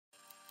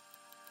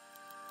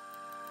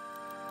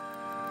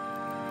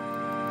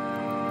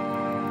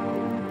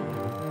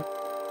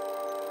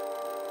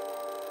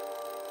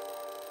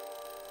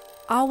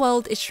Our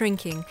world is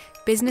shrinking,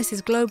 business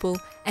is global,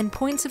 and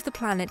points of the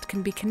planet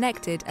can be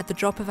connected at the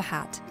drop of a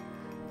hat.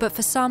 But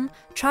for some,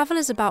 travel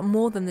is about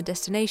more than the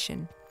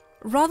destination.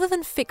 Rather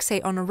than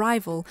fixate on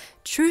arrival,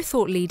 true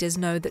thought leaders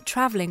know that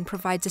travelling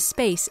provides a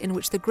space in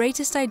which the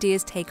greatest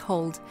ideas take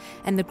hold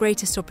and the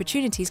greatest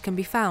opportunities can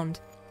be found.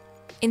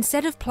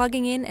 Instead of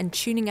plugging in and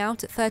tuning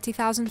out at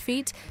 30,000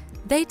 feet,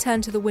 they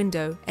turn to the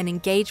window and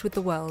engage with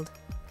the world.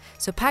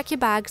 So pack your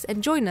bags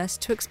and join us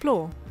to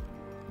explore.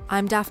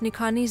 I'm Daphne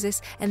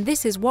Karnezis, and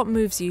this is What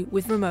Moves You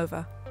with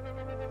Remova.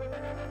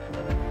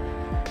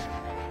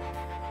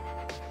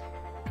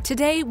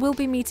 Today we'll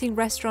be meeting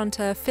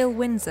restaurateur Phil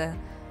Windsor.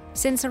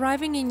 Since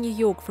arriving in New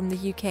York from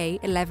the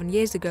UK 11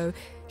 years ago,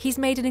 he's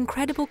made an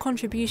incredible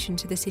contribution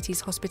to the city's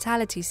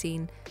hospitality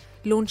scene,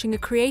 launching a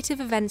creative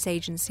events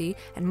agency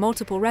and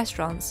multiple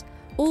restaurants,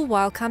 all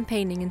while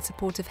campaigning in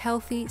support of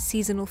healthy,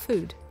 seasonal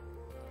food.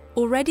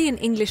 Already an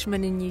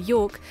Englishman in New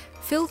York,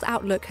 Phil's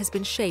outlook has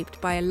been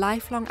shaped by a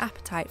lifelong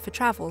appetite for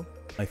travel.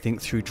 I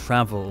think through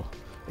travel,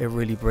 it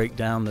really breaks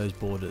down those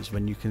borders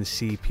when you can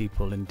see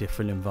people in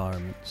different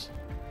environments.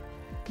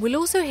 We'll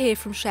also hear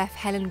from chef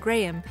Helen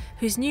Graham,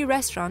 whose new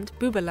restaurant,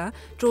 Bubala,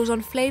 draws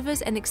on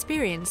flavours and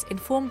experience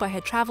informed by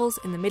her travels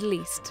in the Middle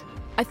East.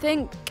 I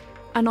think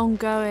an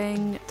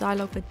ongoing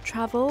dialogue with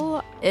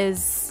travel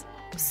is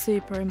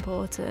super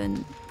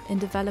important in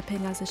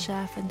developing as a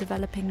chef and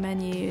developing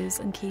menus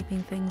and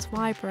keeping things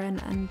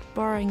vibrant and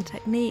borrowing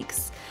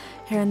techniques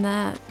here and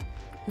there.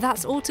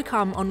 That's all to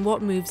come on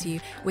What Moves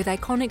You with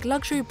iconic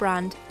luxury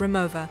brand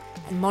Remova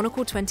and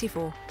Monocle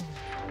 24.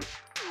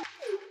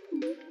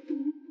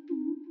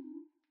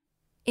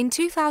 In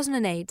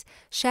 2008,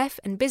 chef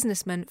and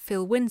businessman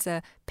Phil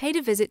Windsor paid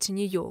a visit to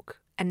New York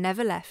and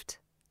never left.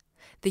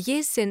 The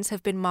years since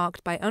have been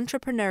marked by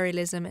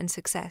entrepreneurialism and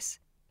success.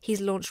 He's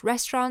launched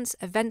restaurants,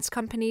 events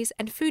companies,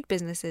 and food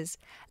businesses,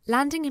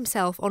 landing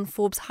himself on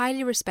Forbes'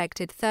 highly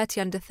respected 30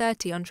 Under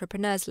 30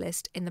 entrepreneurs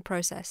list in the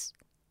process.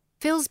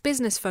 Phil's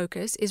business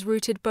focus is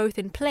rooted both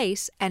in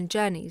place and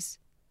journeys.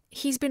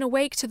 He's been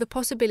awake to the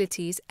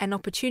possibilities and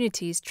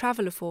opportunities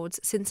travel affords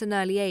since an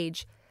early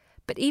age,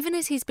 but even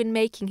as he's been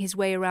making his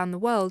way around the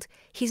world,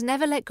 he's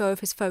never let go of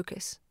his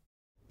focus.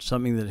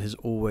 Something that has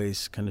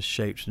always kind of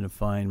shaped and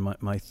defined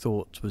my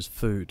thoughts was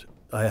food.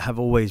 I have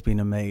always been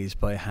amazed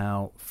by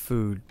how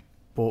food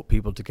brought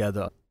people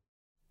together.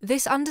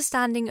 This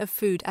understanding of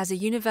food as a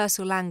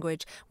universal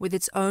language with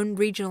its own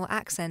regional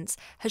accents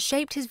has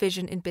shaped his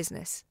vision in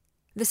business.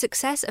 The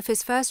success of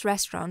his first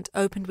restaurant,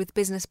 opened with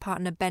business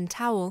partner Ben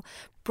Towell,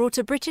 brought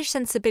a British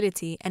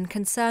sensibility and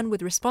concern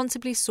with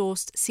responsibly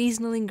sourced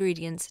seasonal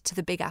ingredients to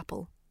the Big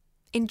Apple.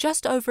 In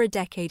just over a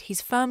decade,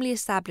 he's firmly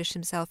established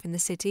himself in the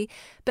city,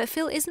 but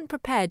Phil isn't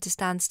prepared to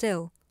stand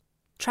still.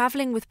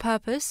 Travelling with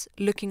purpose,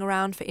 looking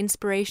around for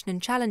inspiration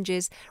and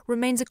challenges,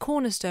 remains a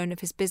cornerstone of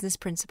his business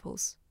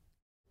principles.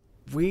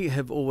 We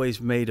have always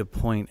made a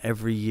point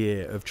every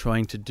year of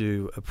trying to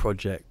do a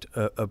project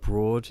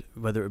abroad,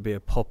 whether it be a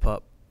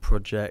pop-up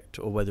project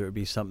or whether it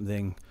be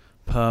something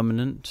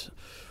permanent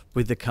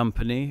with the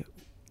company,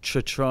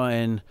 to try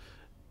and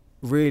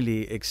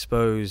really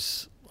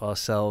expose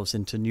ourselves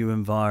into new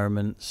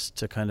environments,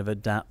 to kind of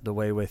adapt the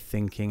way we're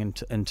thinking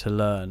and to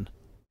learn.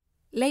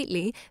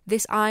 Lately,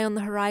 this eye on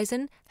the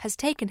horizon has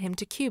taken him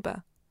to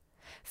Cuba.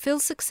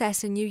 Phil's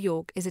success in New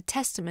York is a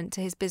testament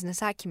to his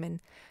business acumen,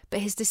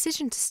 but his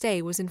decision to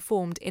stay was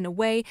informed in a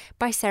way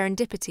by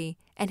serendipity,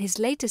 and his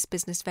latest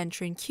business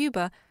venture in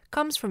Cuba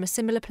comes from a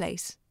similar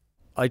place.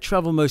 I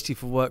travel mostly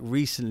for work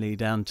recently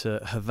down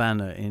to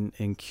Havana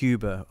in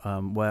Cuba,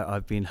 where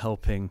I've been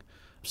helping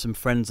some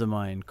friends of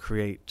mine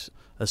create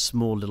a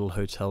small little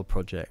hotel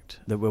project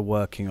that we're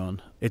working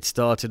on. It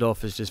started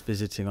off as just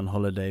visiting on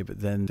holiday, but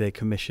then they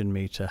commissioned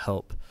me to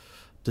help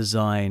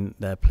design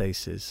their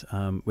places,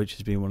 which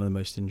has been one of the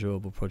most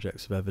enjoyable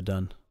projects I've ever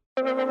done.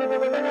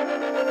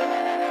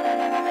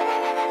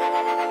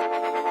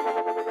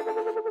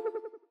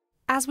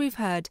 As we've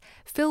heard,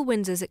 Phil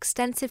Windsor's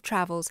extensive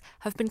travels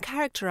have been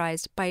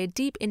characterised by a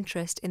deep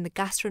interest in the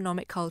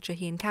gastronomic culture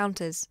he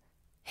encounters.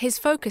 His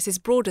focus is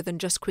broader than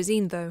just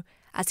cuisine, though,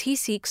 as he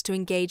seeks to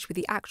engage with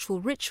the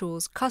actual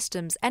rituals,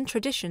 customs and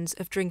traditions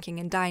of drinking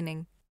and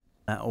dining.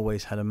 That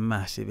always had a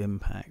massive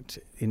impact.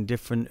 In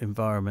different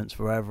environments,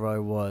 wherever I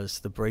was,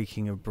 the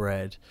breaking of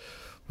bread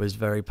was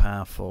very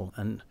powerful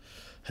and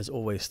has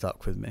always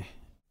stuck with me.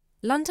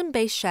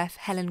 London-based chef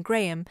Helen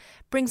Graham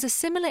brings a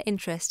similar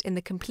interest in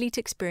the complete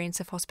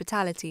experience of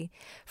hospitality,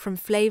 from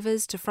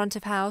flavours to front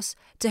of house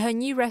to her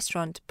new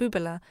restaurant,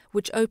 Bubala,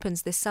 which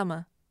opens this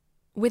summer.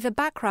 With a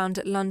background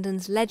at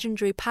London's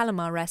legendary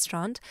Palomar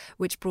restaurant,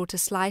 which brought a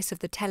slice of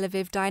the Tel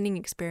Aviv dining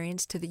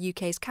experience to the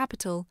UK's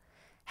capital,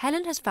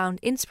 Helen has found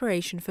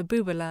inspiration for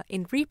Bubala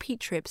in repeat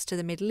trips to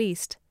the Middle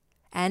East,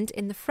 and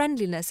in the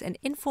friendliness and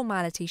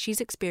informality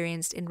she's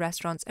experienced in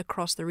restaurants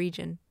across the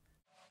region.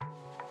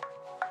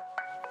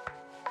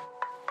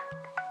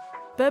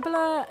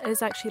 Bubala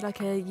is actually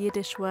like a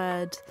Yiddish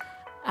word,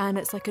 and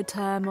it's like a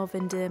term of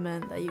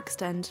endearment that you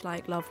extend to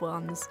like loved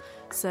ones.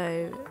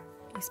 So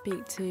you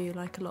speak to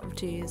like a lot of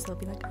Jews, they'll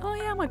be like, oh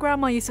yeah, my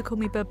grandma used to call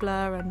me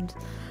Bibla. And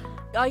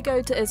I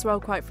go to Israel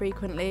quite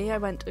frequently. I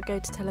go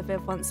to Tel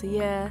Aviv once a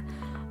year.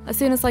 As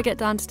soon as I get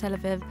down to Tel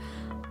Aviv,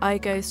 I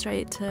go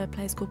straight to a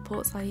place called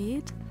Port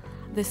Said.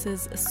 This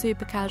is a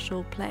super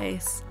casual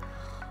place.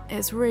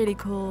 It's really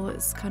cool.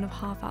 It's kind of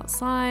half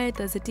outside.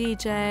 There's a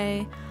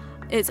DJ.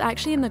 It's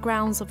actually in the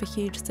grounds of a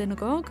huge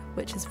synagogue,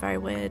 which is very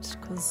weird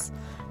because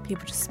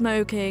people just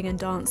smoking and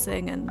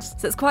dancing, and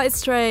so it's quite a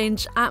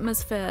strange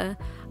atmosphere.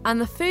 And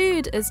the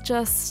food is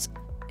just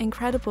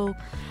incredible,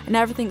 and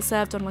everything's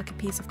served on like a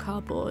piece of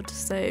cardboard,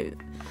 so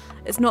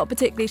it's not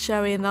particularly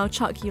showy, and they'll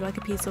chuck you like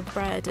a piece of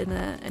bread in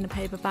a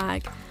paper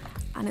bag,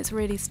 and it's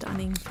really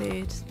stunning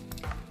food.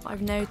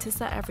 I've noticed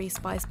that every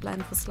spice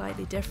blend was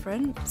slightly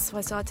different, so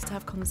I started to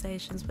have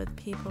conversations with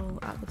people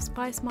at the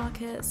spice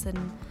markets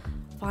and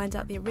find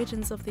out the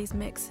origins of these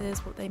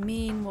mixes, what they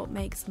mean, what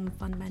makes them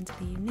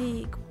fundamentally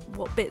unique,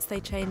 what bits they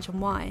change and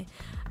why.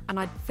 And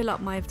I'd fill up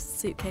my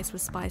suitcase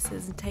with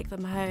spices and take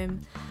them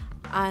home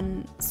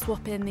and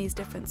swap in these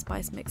different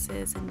spice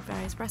mixes in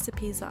various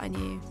recipes that I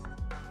knew.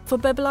 For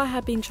Bibla, I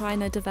had been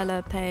trying to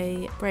develop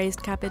a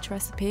braised cabbage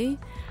recipe.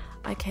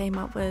 I came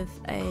up with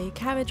a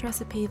cabbage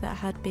recipe that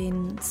had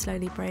been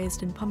slowly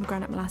braised in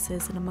pomegranate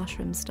molasses and a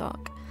mushroom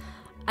stock.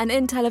 And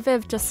in Tel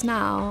Aviv just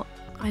now,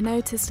 I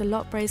noticed a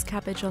lot braised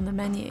cabbage on the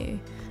menu.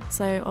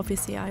 So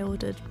obviously I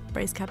ordered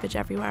braised cabbage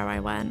everywhere I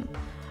went.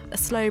 A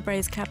slow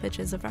braised cabbage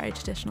is a very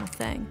traditional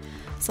thing.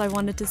 So I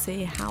wanted to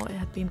see how it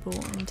had been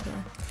brought into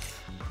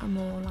a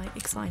more like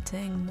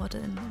exciting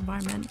modern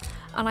environment.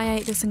 And I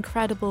ate this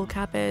incredible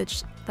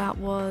cabbage that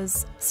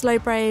was slow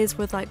braised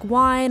with like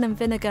wine and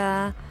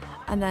vinegar,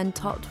 and then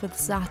topped with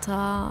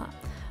za'atar,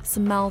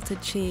 some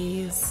melted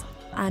cheese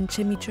and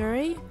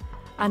chimichurri.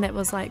 And it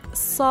was like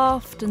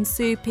soft and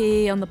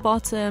soupy on the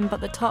bottom, but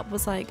the top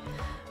was like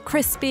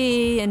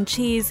crispy and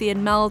cheesy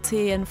and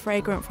melty and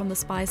fragrant from the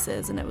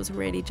spices, and it was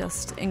really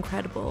just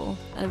incredible.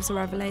 It was a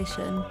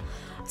revelation.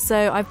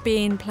 So I've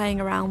been playing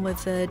around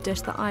with the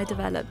dish that I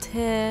developed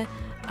here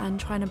and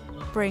trying to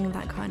bring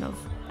that kind of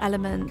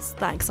elements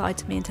that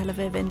excited me in Tel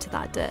Aviv into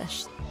that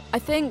dish. I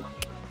think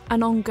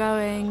an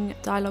ongoing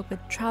dialogue with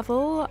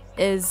travel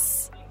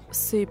is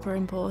super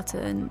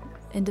important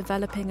in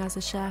developing as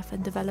a chef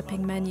and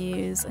developing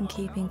menus and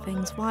keeping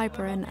things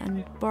vibrant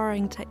and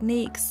borrowing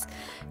techniques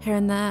here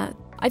and there.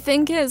 I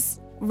think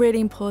it's really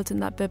important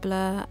that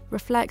Bibla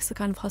reflects the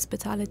kind of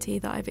hospitality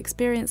that I've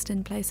experienced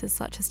in places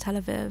such as Tel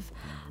Aviv.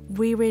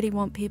 We really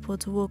want people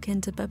to walk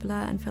into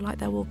Bibla and feel like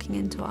they're walking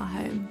into our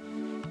home.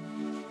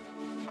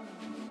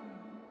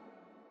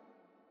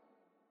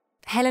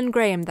 Helen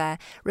Graham there,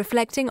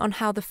 reflecting on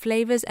how the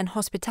flavours and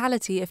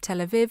hospitality of Tel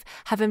Aviv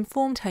have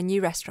informed her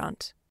new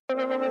restaurant.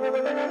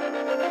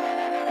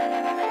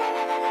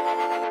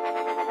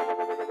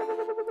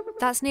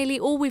 That's nearly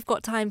all we've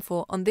got time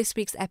for on this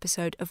week's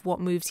episode of What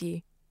Moves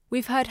You.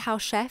 We've heard how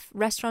chef,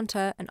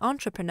 restaurateur and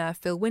entrepreneur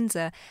Phil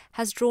Windsor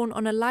has drawn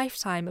on a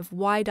lifetime of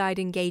wide-eyed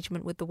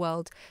engagement with the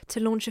world to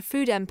launch a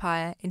food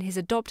empire in his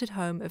adopted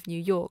home of New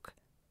York.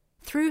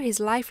 Through his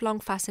lifelong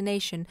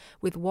fascination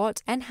with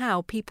what and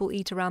how people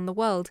eat around the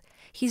world,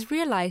 he's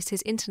realised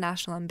his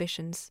international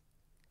ambitions.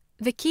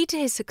 The key to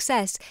his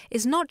success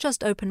is not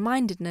just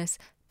open-mindedness,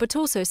 but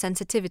also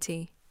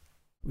sensitivity.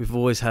 We've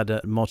always had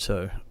a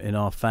motto in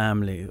our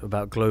family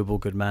about global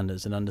good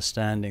manners and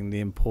understanding the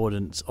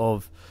importance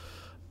of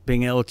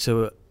being able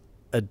to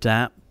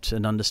adapt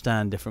and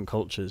understand different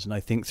cultures. And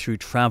I think through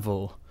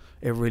travel,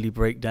 it really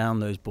breaks down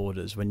those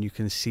borders when you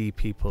can see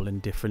people in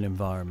different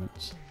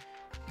environments.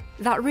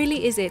 That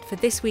really is it for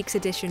this week's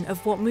edition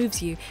of What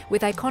Moves You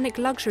with iconic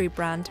luxury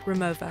brand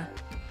Rimowa.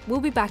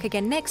 We'll be back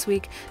again next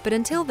week, but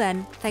until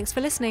then, thanks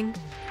for listening.